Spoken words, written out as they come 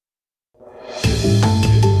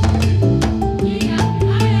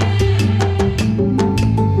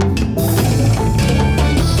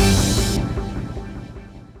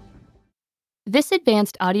This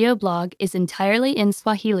advanced audio blog is entirely in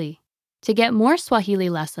Swahili. To get more Swahili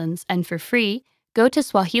lessons and for free, go to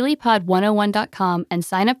SwahiliPod101.com and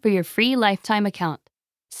sign up for your free lifetime account.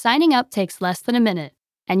 Signing up takes less than a minute,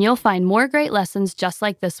 and you'll find more great lessons just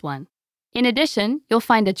like this one. In addition, you'll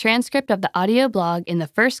find a transcript of the audio blog in the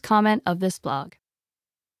first comment of this blog.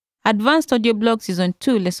 Advanced Audio Blog Season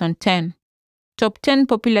 2, Lesson 10. Top 10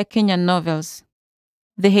 Popular Kenyan Novels.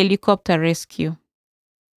 The Helicopter Rescue.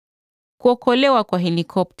 Kuokolewa kwa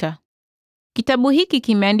helikopta. Kitabu hiki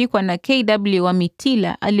kimeandikwa na K.W.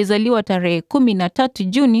 Wamitila, alizaliwa tarehe 13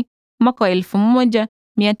 Juni mwaka wa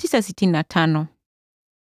 1965.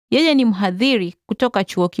 Yeye ni mhadhiri kutoka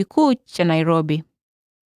chuo kikuu cha Nairobi.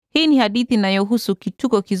 Hii ni hadithi inayohusu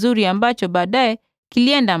kituko kizuri ambacho baadaye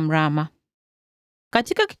kilienda mrama.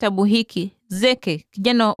 Katika kitabu hiki, Zeke,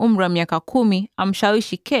 kijana wa umri wa miaka 10,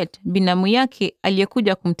 amshawishi Kate, binamu yake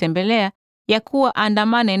aliyekuja kumtembelea, ya kuwa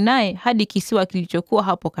andamane naye hadi kisiwa kilichokuwa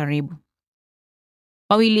hapo karibu.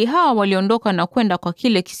 Wawili hawa waliondoka na kwenda kwa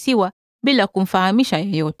kile kisiwa bila kumfahamisha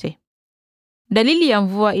yeyote. Dalili ya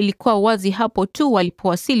mvua ilikuwa wazi hapo tu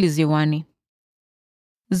walipowasili ziwani.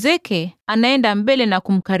 Zeke anaenda mbele na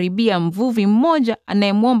kumkaribia mvuvi mmoja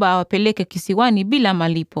anayemwomba awapeleke kisiwani bila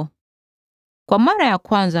malipo. Kwa mara ya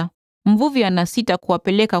kwanza, mvuvi anasita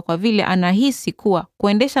kuwapeleka kwa vile anahisi kuwa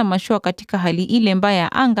kuendesha mashua katika hali ile mbaya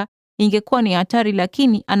ya anga ingekuwa ni hatari,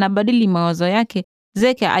 lakini anabadili mawazo yake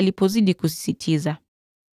Zeke alipozidi kusisitiza.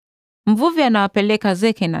 Mvuvi anawapeleka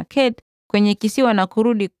Zeke na Kate kwenye kisiwa na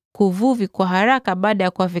kurudi kuvuvi kwa haraka baada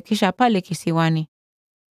ya kuwafikisha pale kisiwani.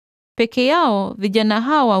 Peke yao, vijana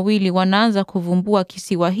hao wawili wanaanza kuvumbua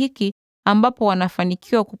kisiwa hiki ambapo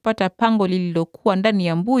wanafanikiwa kupata pango lililokuwa ndani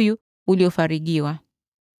ya mbuyu uliofarigiwa.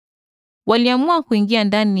 Waliamua kuingia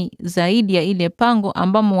ndani zaidi ya ile pango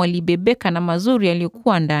ambamo walibebeka na mazuri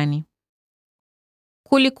yaliyokuwa ndani.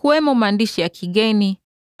 Kulikuwemo maandishi ya kigeni,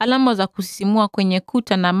 alama za kusisimua kwenye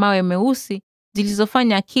kuta na mawe meusi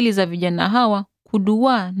zilizofanya akili za vijana hawa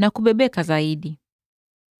kuduaa na kubebeka zaidi.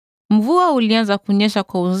 Mvua ulianza kunyesha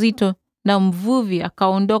kwa uzito na mvuvi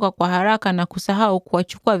akaondoka kwa haraka na kusahau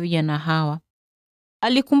kuwachukua vijana hawa.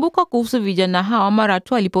 Alikumbuka kuhusu vijana hawa mara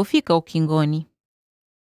tu alipofika ukingoni.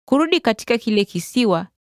 Kurudi katika kile kisiwa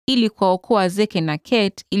ili kuwaokoa Zeke na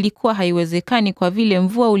Kate ilikuwa haiwezekani kwa vile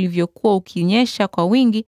mvua ulivyokuwa ukinyesha kwa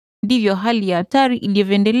wingi, ndivyo hali ya hatari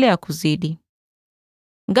ilivyoendelea kuzidi.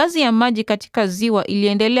 Ngazi ya maji katika ziwa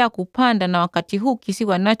iliendelea kupanda na wakati huu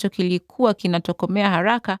kisiwa nacho kilikuwa kinatokomea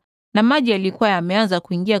haraka na maji yalikuwa yameanza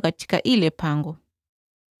kuingia katika ile pango.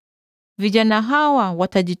 Vijana hawa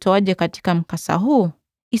watajitoaje katika mkasa huu?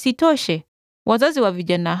 Isitoshe, wazazi wa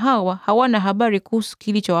vijana hawa hawana habari kuhusu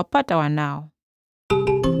kilichowapata wanao.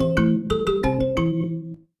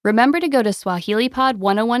 Remember to go to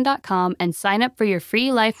SwahiliPod101.com and sign up for your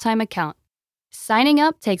free lifetime account. Signing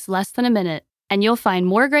up takes less than a minute, and you'll find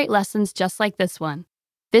more great lessons just like this one.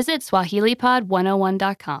 Visit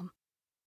SwahiliPod101.com.